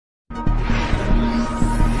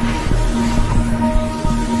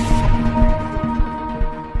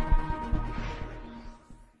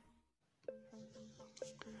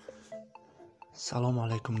салому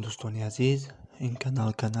алайкум дӯстони азиз, ин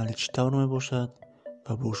канали Читавр мебошад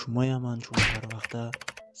ва бо шумоям ман чун ҳар вақта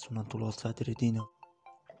суннатуллоҳ садри динам.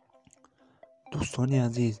 дӯстони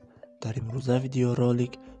азиз, дар имрӯза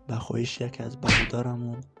видеоролик ба хоҳиши яке аз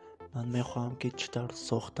бародарамон ман мехоҳам ки читавр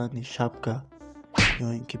сохтани шапка ё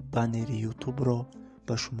ин ки баннери ютюбро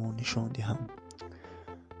ба шумо нишон диҳам.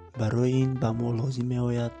 барои ин ба мо лозим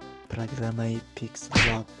меояд программаи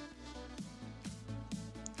Pixel.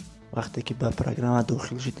 вақте ки ба программа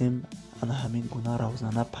дохил шудем, ана ҳамин гуна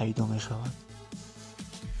равзана пайдо мешавад.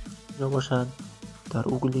 ҷо бошад дар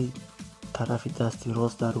угли тарафи дасти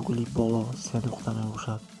рост, дар угли боло се нуқта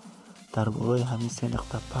мебошад. дар болои ҳамин се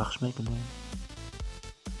нуқта пахш мекунем.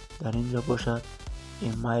 дар инҷо бошад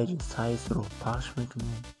image size-ро пахш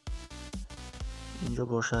мекунем. инҷо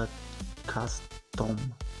бошад custom,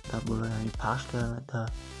 дар болои ҳамин пахш карда.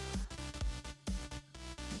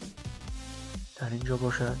 дар инҷо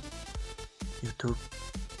бошад ютюб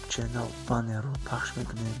channel баннерро пахш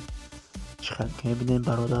мекунем. чиқар ки мебинем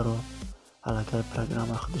бародаро, аллакай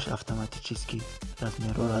программа худаш автоматически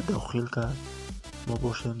размерҳоро дохил кард. мо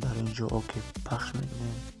бошем дар инҷо окей пахш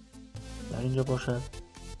мекунем. дар инҷо бошад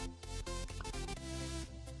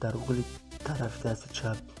дар угли тарафи дасти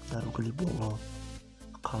чап, дар угли боло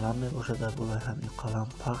қалам мебошад. дар болои ҳамин қалам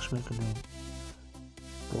пахш мекунем.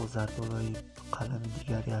 боз дар болои қалами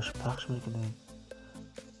дигариаш пахш мекунем.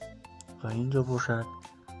 ва инҷо бошад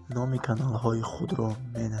номи каналҳои худро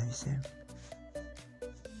менависем.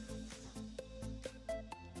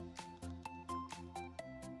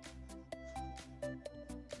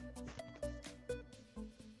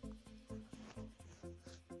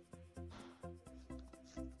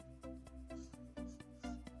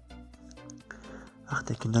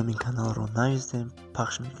 вақте ки номи каналро нависем,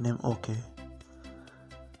 пахш мекунем окей.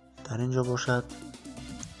 дар инҷо бошад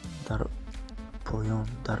дар поён,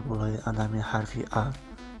 дар болои анами ҳарфи а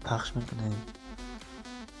пахш мекунем.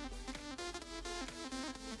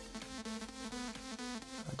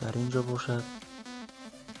 дар инҷо бошад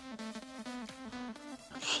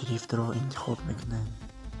шрифтро интихоб мекунем.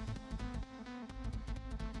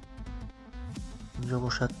 инҷо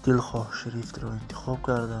бошад дилхоҳ шрифтро интихоб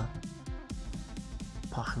карда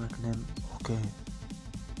пахш мекунем окей.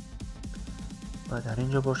 ва дар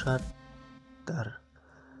инҷо бошад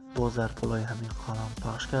боз дар болои ҳамин қалам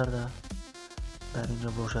пахш карда. дар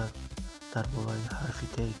инҷо бошад дар болои ҳарфи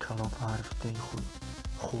теи калом ва ҳарфи теи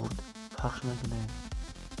хурд пахш мекунем.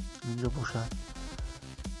 инҷо бошад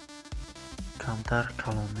камтар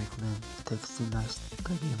калом мекунем тексти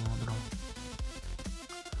настагимонро.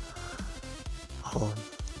 хоб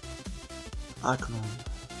акнун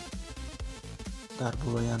дар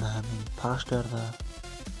болои ана ҳамин пахш карда.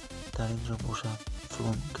 дар инҷо бошад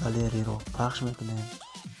фром галериро пахш мекунем.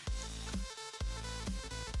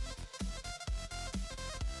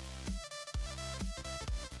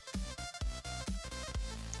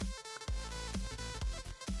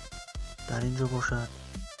 дар инҷо бошад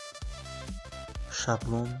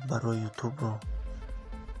шаблон барои ютюбро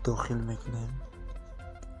дохил мекунем.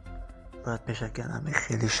 бояд пешакан ҳаме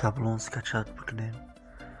хеле шаблон скачат бикунем.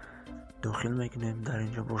 дохил мекунем. дар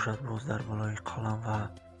инҷо бошад боз дар болои қалам ва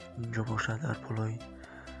инҷо бошад дар болои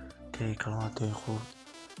теи калом ва теи хурд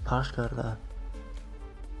пахш карда.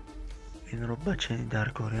 инро ба чени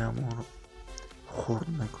даркориамон хурд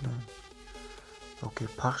мекунем. окей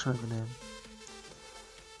пахш мекунем.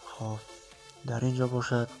 хоб дар инҷо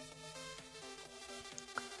бошад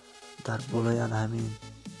дар болои ана ҳамин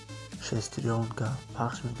шестрионка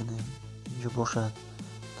пахш мекунем. инҷо бошад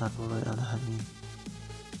дар болои ана ҳамин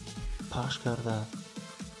пахш карда.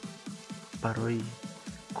 барои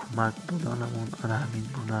кӯмак доданамон ана ҳамин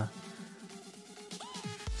гуна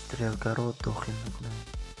стрелкаро дохил мекунем.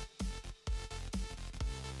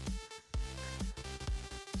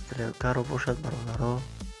 стрелкаро бошад бародаро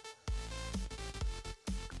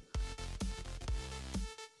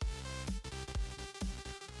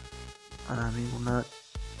ана ҳамин гуна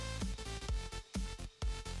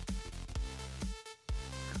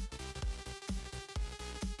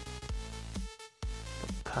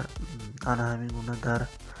ана ҳамин гуна дар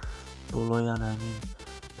болои ана ҳамин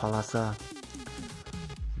паласа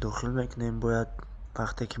дохил мекунем. бояд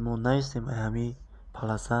вақте ки мо нависем ҳамин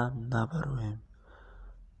паласа набароем.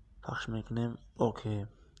 пахш мекунем окей.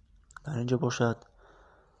 дар инҷо бошад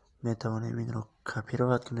метавонем инро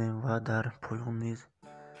копировать кунем ва дар поён низ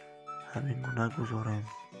ҳамин гуна гузорем.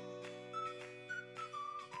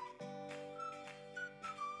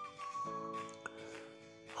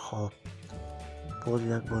 хоб боз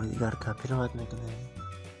як бори дигар копировать мекунем.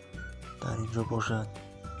 дар инҷо бошад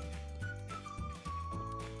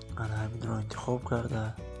ана ҳаминро интихоб карда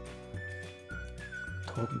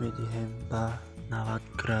تاب میدهیم به 90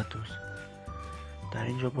 گرادوس. در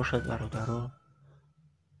اینجا باشد برادرها.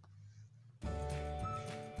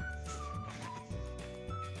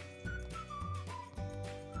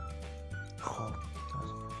 خب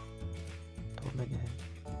تاب میدهیم.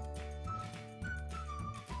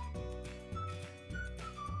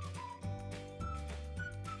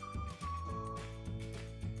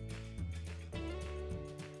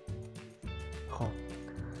 خب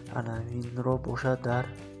این رو باشد در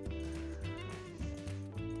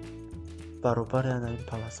برابر این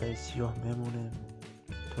پلسه سیاه میمونیم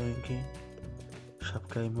تا اینکه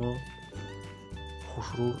شپکای ما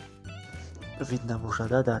خوشرو وید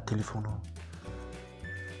نباشده در تلفن ها.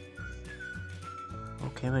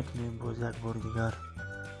 اوکی میکنیم. باز یک بار دیگر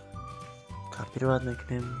کپی رو بد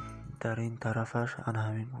میکنیم. در این طرفش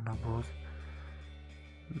همین مونه باز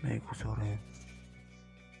میگذاریم.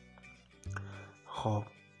 خب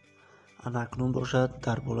اکنون باشد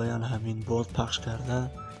در بالای همین باز پخش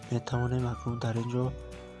کرده میتوانیم اکنون در اینجا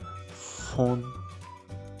فون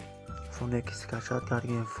که سکچات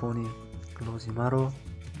کردیم فونی لازمه رو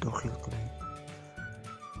داخل کنیم.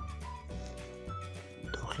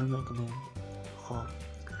 داخل میکنیم. خب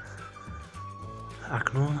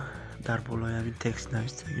اکنون در بالای همین تکست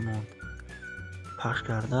نوشتگیمون پخش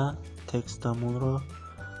کرده تکستمون رو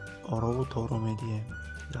آرا و تارا میدیم.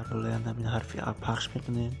 در بالای همین حرفی پخش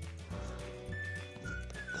میکنیم.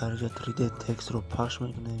 در اینجا 3D تکست رو پخش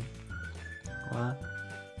میکنیم و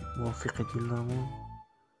موافق دلمون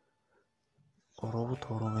آرا و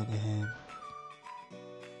تارا میدهیم.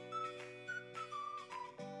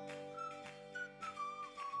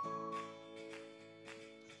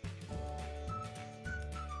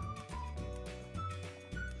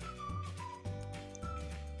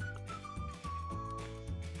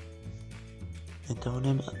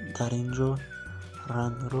 میتوانیم در اینجا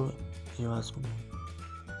رنگ رو عوض کنیم،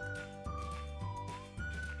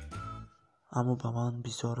 اما به من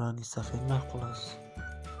بسیار رنگ سفید معقول است.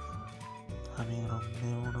 همین رو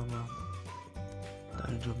میمونم.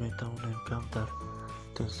 در اینجا میتوانیم کمتر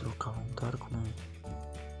تکست رو کمتر کنیم.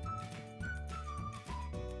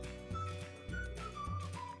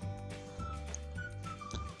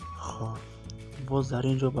 خب باز در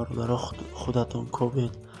اینجا برادرها خودتون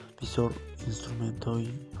کوبید. بسیار اینسترومنت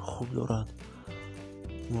های خوب دارد.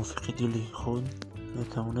 موافق دلی خود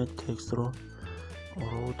میتوانید تکست رو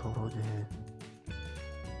آرا و تارا دهید.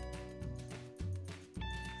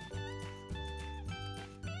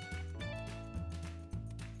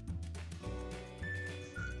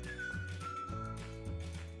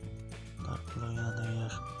 در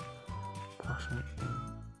پلایندهش پخش میکنیم.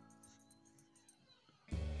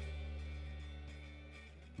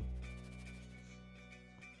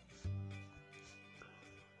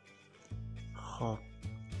 خب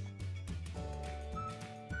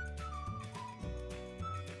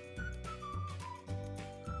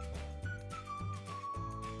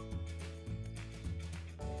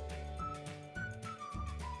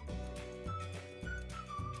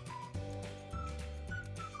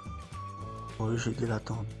خواهش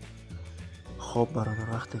دلتون. خب برادر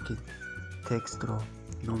وقتی که تکست رو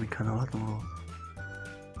نام کانالتون رو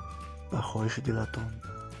به خواهش دلتون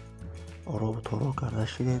آرا و تارا کرده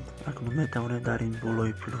شدید، اکنون میتوانید در این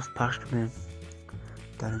بالای پلوس پخش کنید.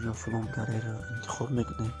 در اینجا فلان گری رو انتخاب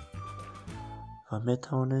میکنید و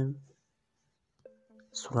میتوانیم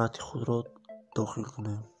صورت خود رو داخل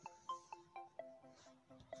کنیم.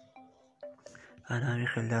 همین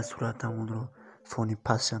خیلی از صورتمون رو فونی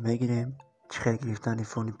پسش میگیریم. چخیل گرفتن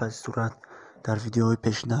فونی پس صورت در ویدیوهای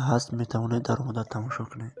پیشینه هست، میتوانید در مدت تماشا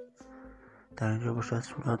کنید. در اینجا باشد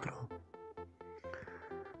صورت رو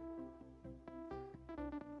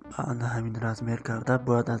بعد همین رزمیر کرده.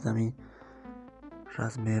 باید از همین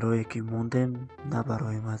رزمیرهایی که موندیم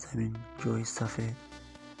نبرایم از همین جای سفید.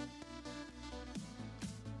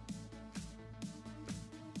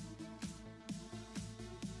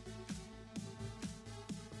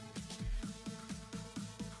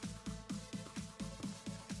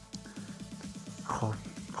 خب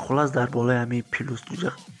خلاص در بالای همین پلوس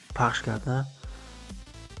جوجه پخش کرده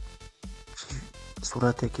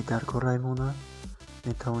صورتی که در کار میمونه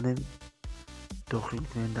میتوانیم داخل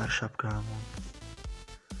کنیم در شپکه همون.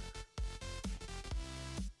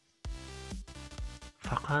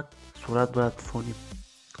 فقط صورت باید فونی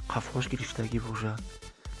قفاش گرفتگی باشد،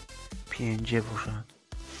 PNG باشد.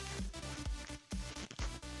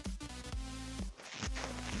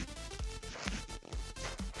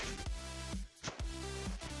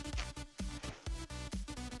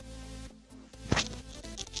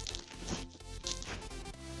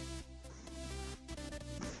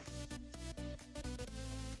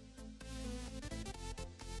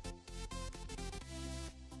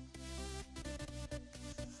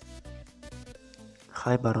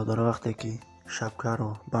 хай бародар, вақте ки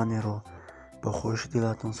шапкаро банеро با خواهش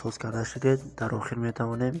دلتون ساز کرده شدید، در آخر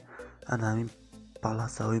میتوانیم همین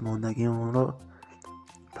پلاسه های ماندگی اون رو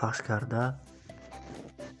پخش کرده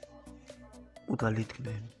مدلید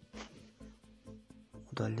کنیم.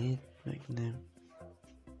 مدلید میکنیم.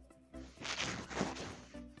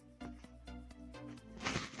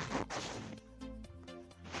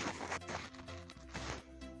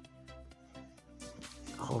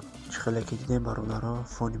 خب خیلی که دیدیم برادرها،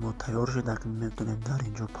 فونی ما تیار شده که میتونیم در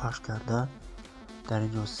اینجا پخش کرده. در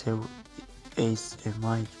اینجا سیو ایس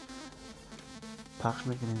مایک پخش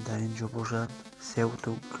میکنیم. در اینجا باشد سیو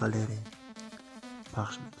تو گالری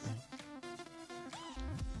پخش میکنیم.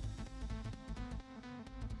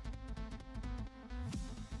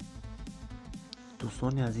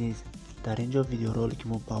 دوستان عزیز، در اینجا ویدیو رولک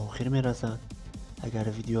ما به آخر میرسد. اگر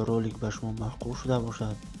ویدیو رولک به شما معقول شده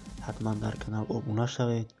باشد، حتما در کانال ابونه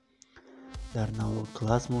شوید، در نوع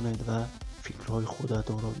کلاس مونید و فکرهای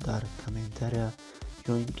خودتان را در کامنتاریا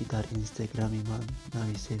یا اینکه در اینستاگرامی من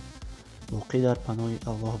نویسید. باقی در پناه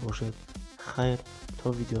الله باشید. خیر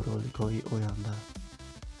تا ویدیو رولک های آینده.